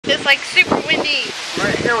it's like super windy.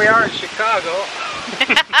 Right here we are in Chicago.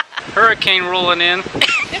 Hurricane rolling in.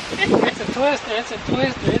 It's a twister, it's a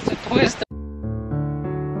twister, it's a twister.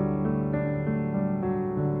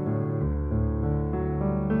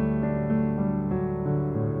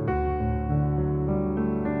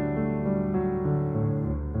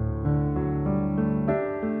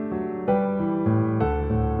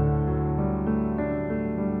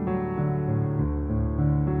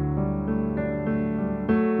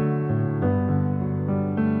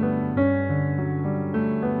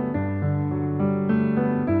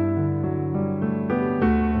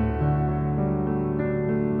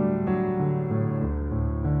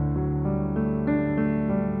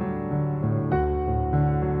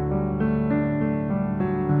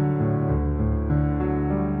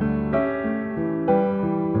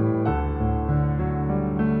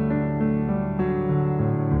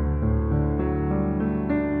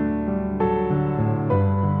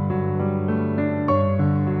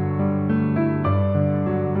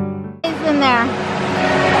 In there.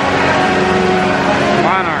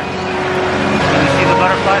 Monarchs. Can you see the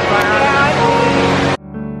butterflies flying around?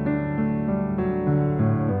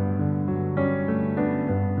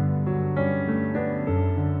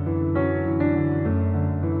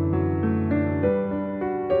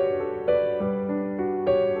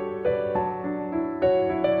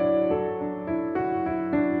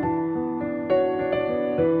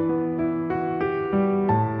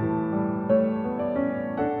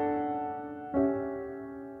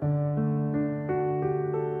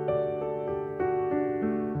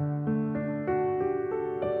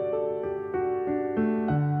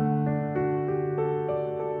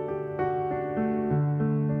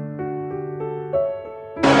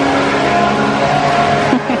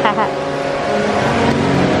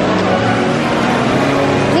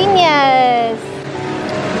 Genius!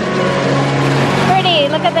 Pretty,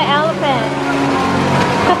 look at the elephant.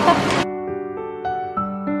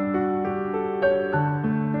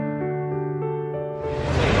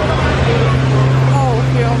 Oh,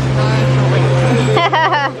 feels nice.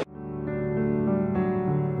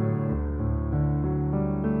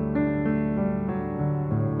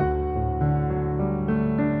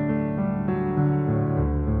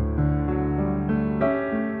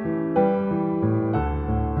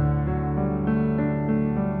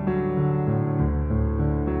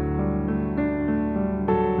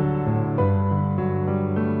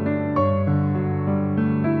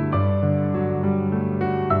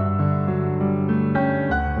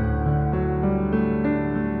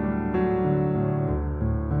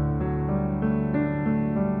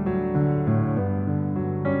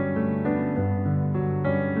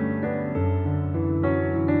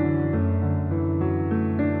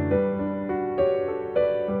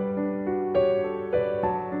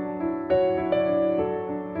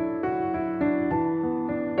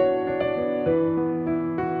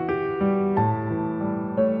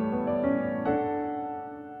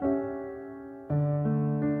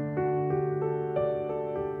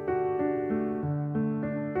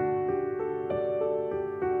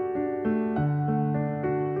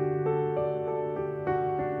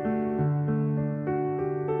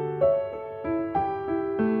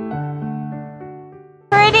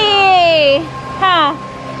 Pretty! Huh?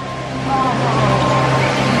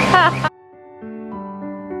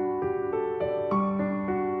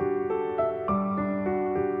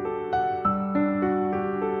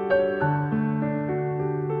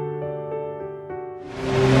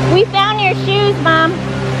 We found your shoes, Mom.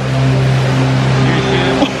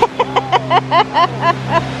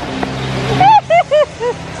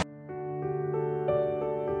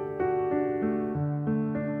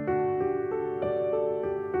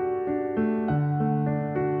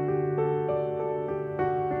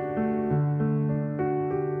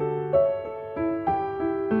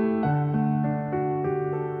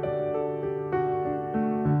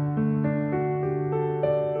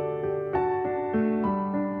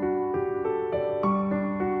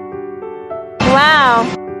 Wow.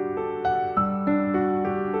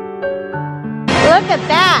 Look at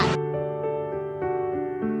that.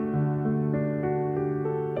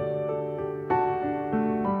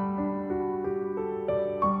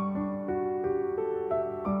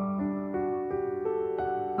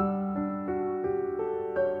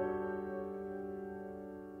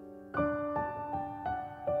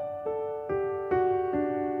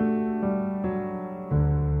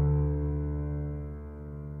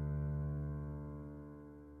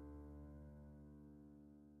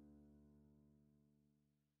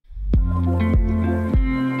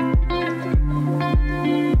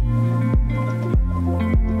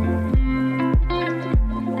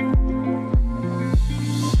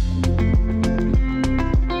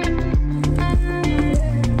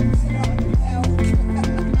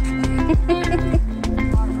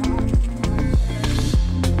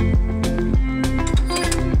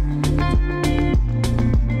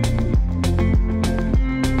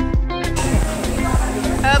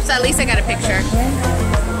 so at least I got a picture. Okay.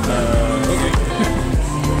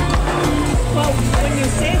 Well, when you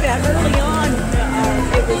say that, early on,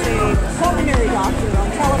 it was a culinary doctor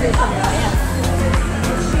on television.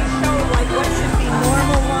 And she showed like what should be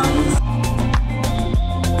normal ones.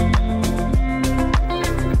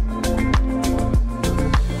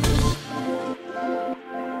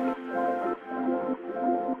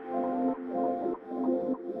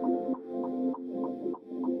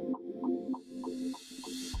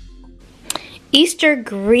 Easter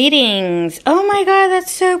greetings. Oh my God,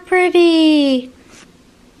 that's so pretty.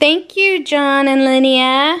 Thank you, John and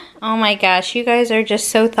Linnea. Oh my gosh, you guys are just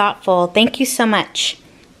so thoughtful. Thank you so much.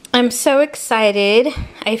 I'm so excited.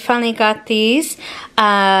 I finally got these.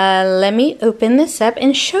 Let me open this up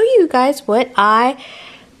and show you guys what I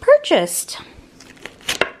purchased.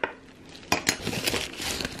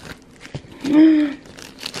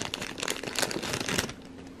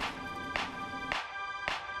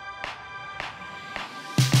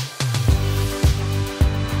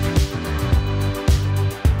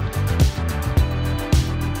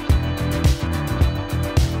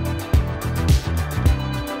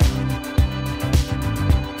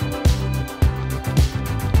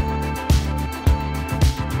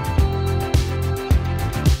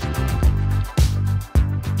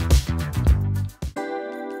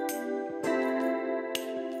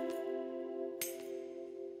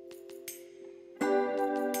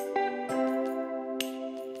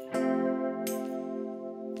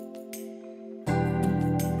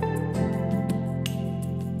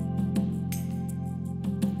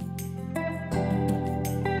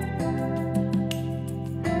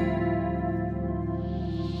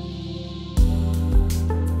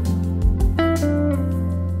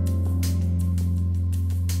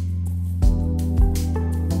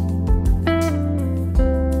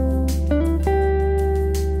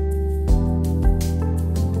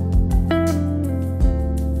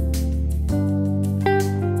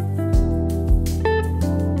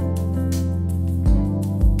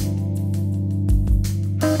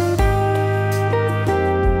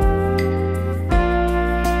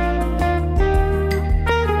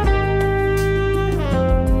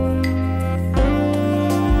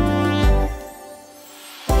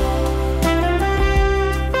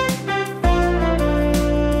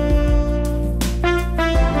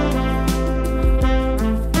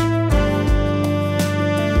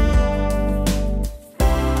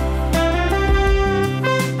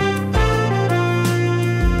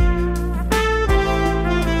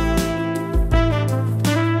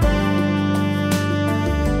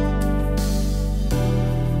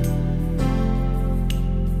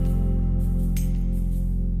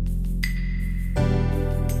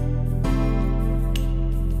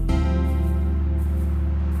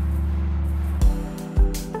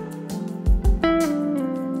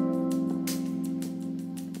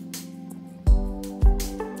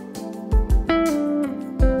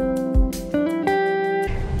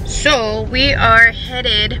 So we are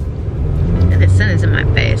headed, the sun is in my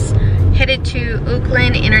face, headed to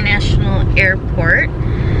Oakland International Airport.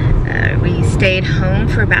 We stayed home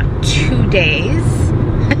for about 2 days.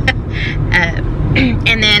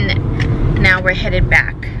 And then now we're headed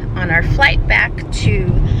back on our flight back to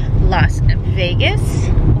Las Vegas,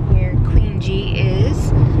 where Queen G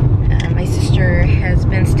is. My sister has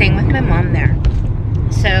been staying with my mom there.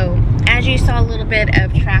 So as you saw a little bit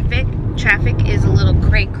of traffic is a little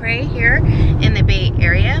cray-cray here in the Bay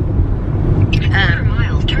Area. In a quarter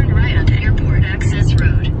mile, turn right onto Airport Access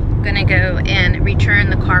Road. Gonna go and return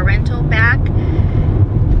the car rental back.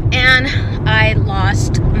 And I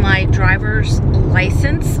lost my driver's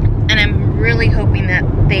license, and I'm really hoping that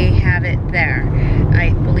they have it there.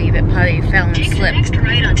 I believe it probably fell and Take the slipped. next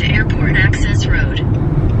right onto Airport Access Road.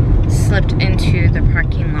 Slipped into the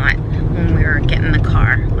parking lot when we were getting the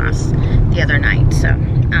car the other night, so I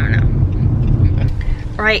don't know.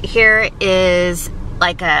 Right here is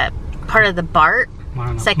like a part of the BART.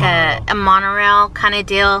 It's like a monorail kind of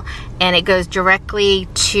deal, and it goes directly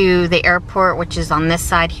to the airport, which is on this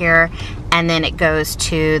side here, and then it goes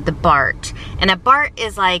to the BART. And a BART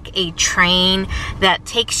is like a train that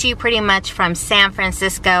takes you pretty much from San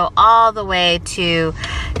Francisco all the way to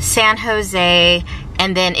San Jose,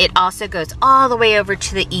 and then it also goes all the way over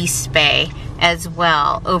to the East Bay as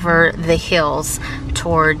well, over the hills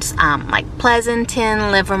towards like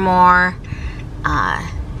Pleasanton, Livermore.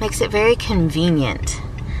 Makes it very convenient,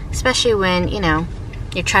 especially when, you know,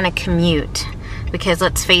 you're trying to commute, because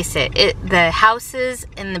let's face it, the houses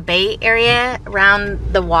in the Bay Area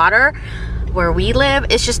around the water where we live,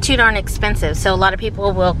 it's just too darn expensive. So a lot of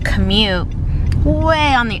people will commute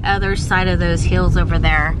way on the other side of those hills over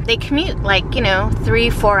there. They commute like, you know,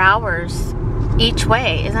 3-4 hours each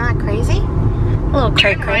way. Isn't that crazy? A little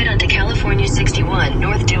cray Turn right onto California 61,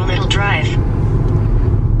 North Doolittle Drive.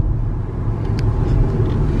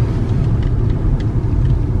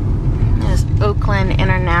 There's Oakland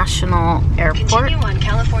International Airport. Continue on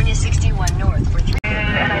California 61 North for 3.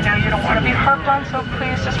 And I know you don't want to be harped on, so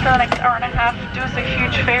please, just for the next hour and a half, do us a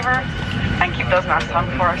huge favor and keep those masks on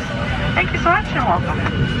for us. Thank you so much and welcome.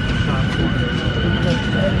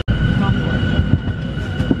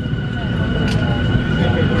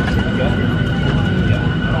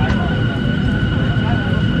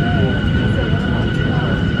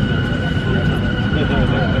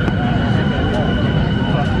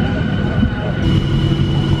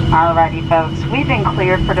 Alrighty folks, we've been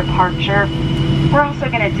cleared for departure. We're also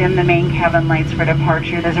going to dim the main cabin lights for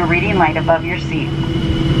departure. There's a reading light above your seat.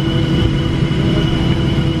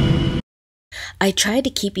 I try to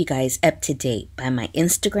keep you guys up to date by my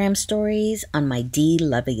Instagram stories on my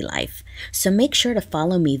Deelovelylife, so make sure to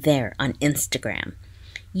follow me there on Instagram.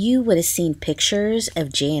 You would have seen pictures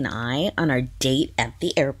of Jay and I on our date at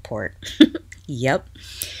the airport. Yep.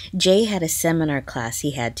 Jay had a seminar class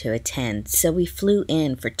he had to attend, so we flew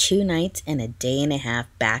in for 2 nights and a day and a half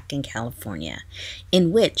back in California,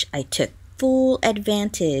 in which I took full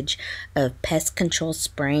advantage of pest control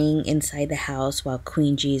spraying inside the house while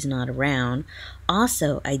Queen G is not around.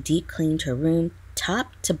 Also, I deep cleaned her room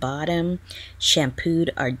top to bottom,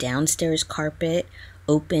 shampooed our downstairs carpet,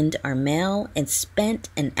 opened our mail, and spent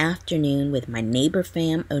an afternoon with my neighbor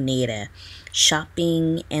fam Oneida,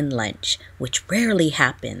 shopping and lunch, which rarely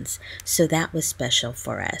happens, so that was special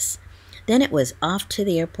for us. Then it was off to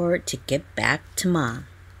the airport to get back to Mom.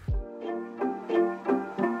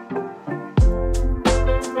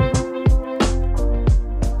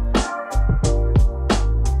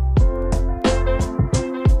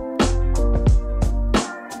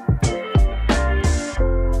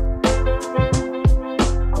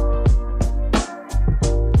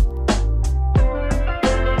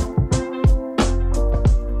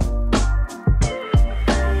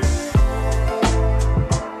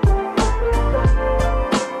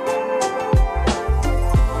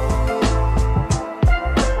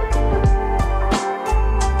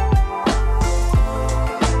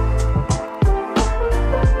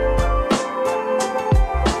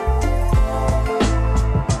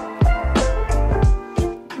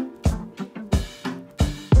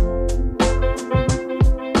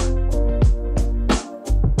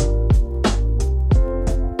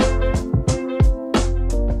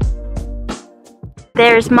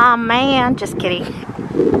 There's my man. Just kidding.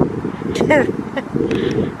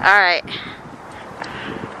 Alright.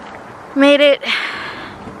 Made it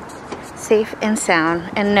safe and sound.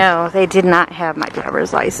 And no, they did not have my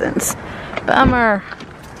driver's license. Bummer.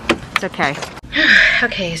 It's okay.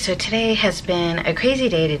 Okay, so today has been a crazy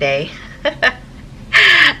day today.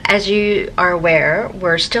 As you are aware,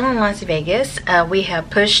 we're still in Las Vegas. We have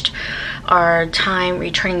pushed our time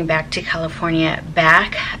returning back to California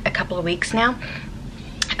back a couple of weeks now.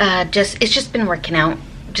 It's just been working out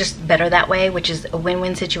just better that way, which is a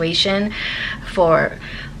win-win situation for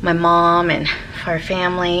my mom and for our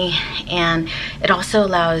family, and it also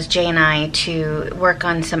allows Jay and I to work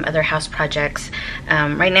on some other house projects.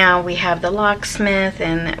 Right now we have the locksmith,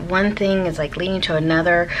 and one thing is like leading to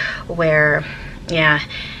another, where yeah,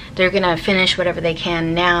 they're gonna finish whatever they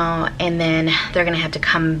can now, and then they're gonna have to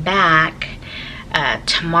come back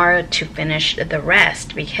tomorrow to finish the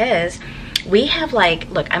rest, because we have, like,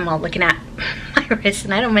 look, I'm all looking at my wrist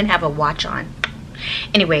and I don't even have a watch on.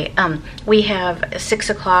 Anyway, we have 6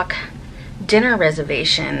 o'clock dinner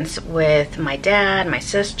reservations with my dad, my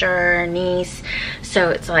sister, niece. So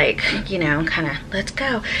it's like, you know, kind of let's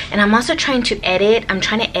go. And I'm also trying to edit. I'm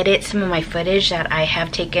trying to edit some of my footage that I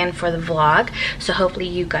have taken for the vlog. So hopefully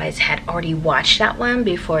you guys had already watched that one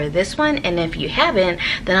before this one. And if you haven't,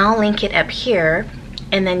 then I'll link it up here.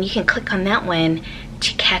 And then you can click on that one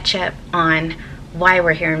to catch up on why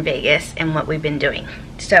we're here in Vegas and what we've been doing.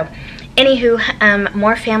 So anywho,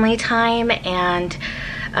 more family time, and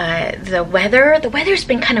the weather's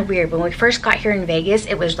been kind of weird. When we first got here in Vegas,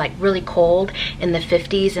 it was like really cold in the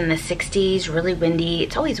 50s and the 60s, really windy.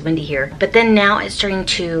 It's always windy here, but then now it's starting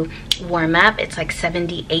to warm up. It's like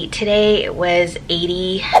 78 today. It was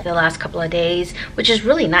 80 the last couple of days, which is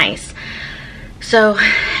really nice. So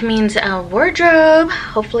it means a wardrobe.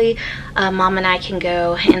 Hopefully mom and I can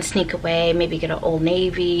go and sneak away, maybe get an Old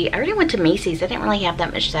Navy. I already went to Macy's. I didn't really have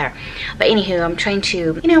that much there. But anywho, I'm trying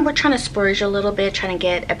to, you know, we're trying to splurge a little bit, trying to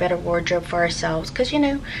get a better wardrobe for ourselves. Because, you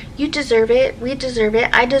know, you deserve it. We deserve it.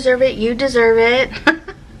 I deserve it. You deserve it.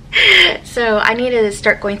 So I need to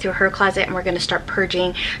start going through her closet, and we're going to start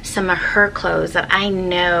purging some of her clothes that I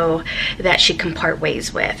know that she can part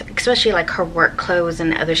ways with, especially like her work clothes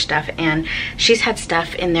and other stuff. And she's had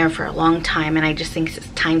stuff in there for a long time, and I just think it's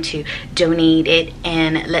time to donate it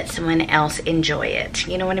and let someone else enjoy it.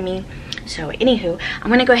 You know what I mean? So anywho, I'm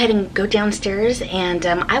going to go ahead and go downstairs, and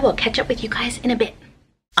I will catch up with you guys in a bit.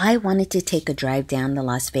 I wanted to take a drive down the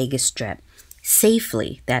Las Vegas Strip.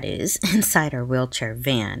 Safely, that is, inside our wheelchair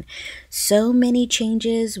van. So many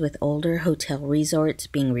changes with older hotel resorts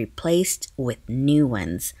being replaced with new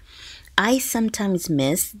ones. I sometimes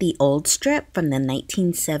miss the old strip from the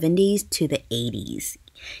 1970s to the 80s.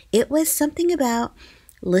 It was something about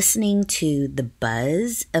listening to the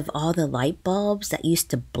buzz of all the light bulbs that used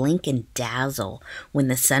to blink and dazzle when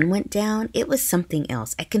the sun went down. It was something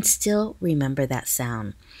else. I can still remember that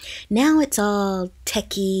sound. Now it's all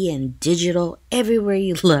techie and digital everywhere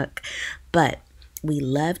you look, but we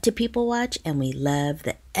love to people watch, and we love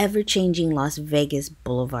the ever-changing Las Vegas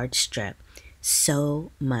Boulevard Strip.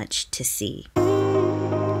 So much to see.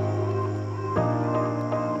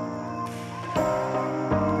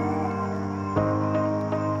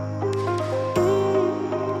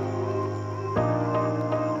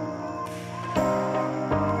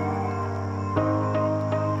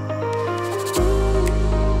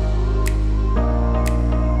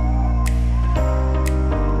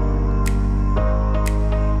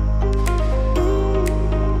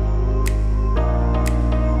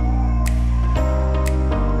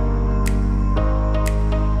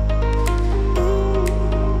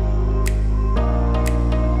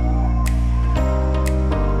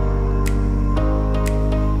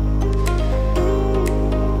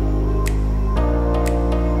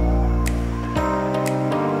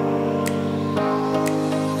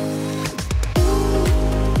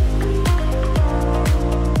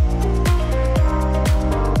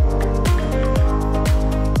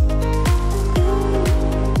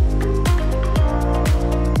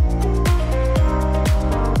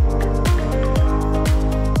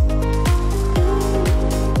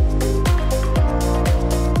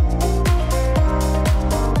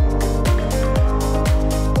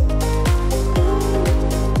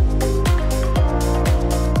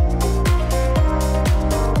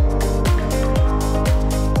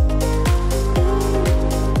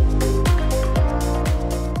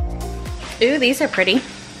 Ooh, these are pretty.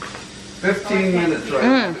 15 minutes,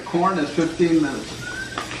 right? The corn is 15 minutes.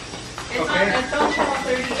 It's on channel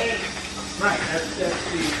 38. Right, that's the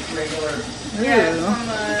regular. Yeah, it's on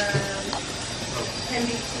the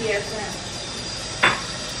NBC FM.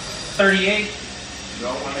 38 No,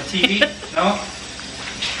 on the TV? No?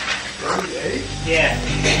 38? Yeah.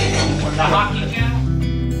 The hockey channel?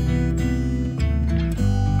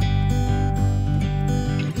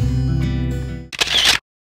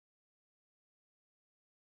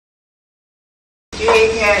 Jay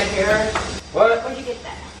can't hear. What? Where'd you get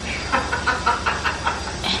that?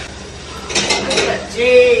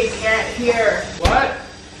 Jay can't hear. What?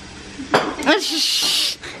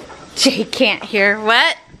 Jay can't hear.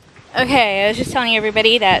 What? Okay, I was just telling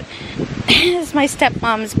everybody that this is my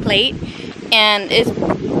stepmom's plate, and it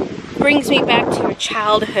brings me back to her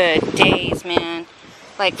childhood days, man.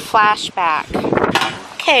 Like flashback.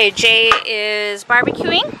 Okay, Jay is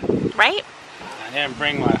barbecuing, right? I didn't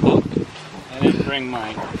bring my hook. I didn't bring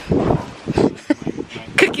my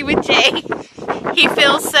Cookie with Jay. He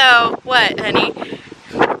feels so, what, honey?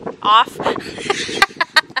 Off?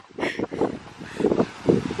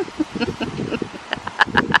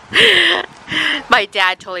 My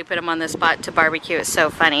dad totally put him on the spot to barbecue. It's so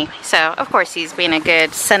funny. So, of course, he's being a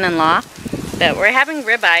good son-in-law. But we're having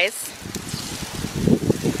ribeyes.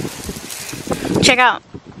 Check out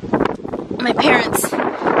my parents'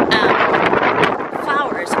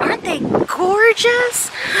 flowers. Aren't they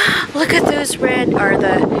gorgeous? Look at those red, or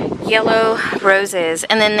the yellow roses.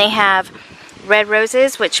 And then they have red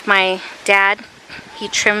roses, which my dad, he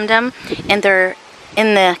trimmed them. And they're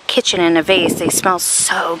in the kitchen in a vase. They smell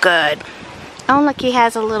so good. Oh, look, he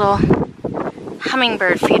has a little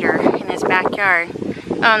hummingbird feeder in his backyard.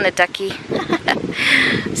 Oh, and the ducky.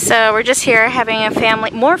 So we're just here having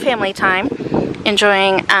a more family time,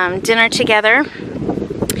 enjoying dinner together.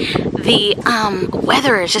 The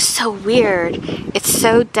weather is just so weird. It's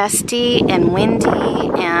so dusty and windy,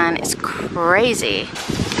 and it's crazy.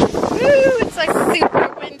 Woo, it's like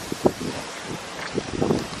super windy.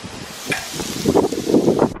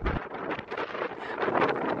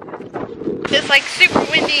 It's like super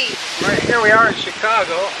windy. Right, here we are in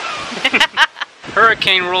Chicago.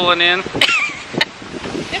 Hurricane rolling in.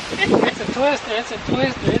 It's a twister, it's a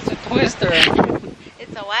twister, it's a twister.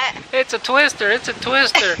 It's a what? It's a twister, it's a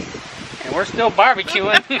twister. We're still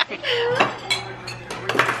barbecuing.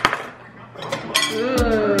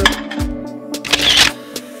 Ooh.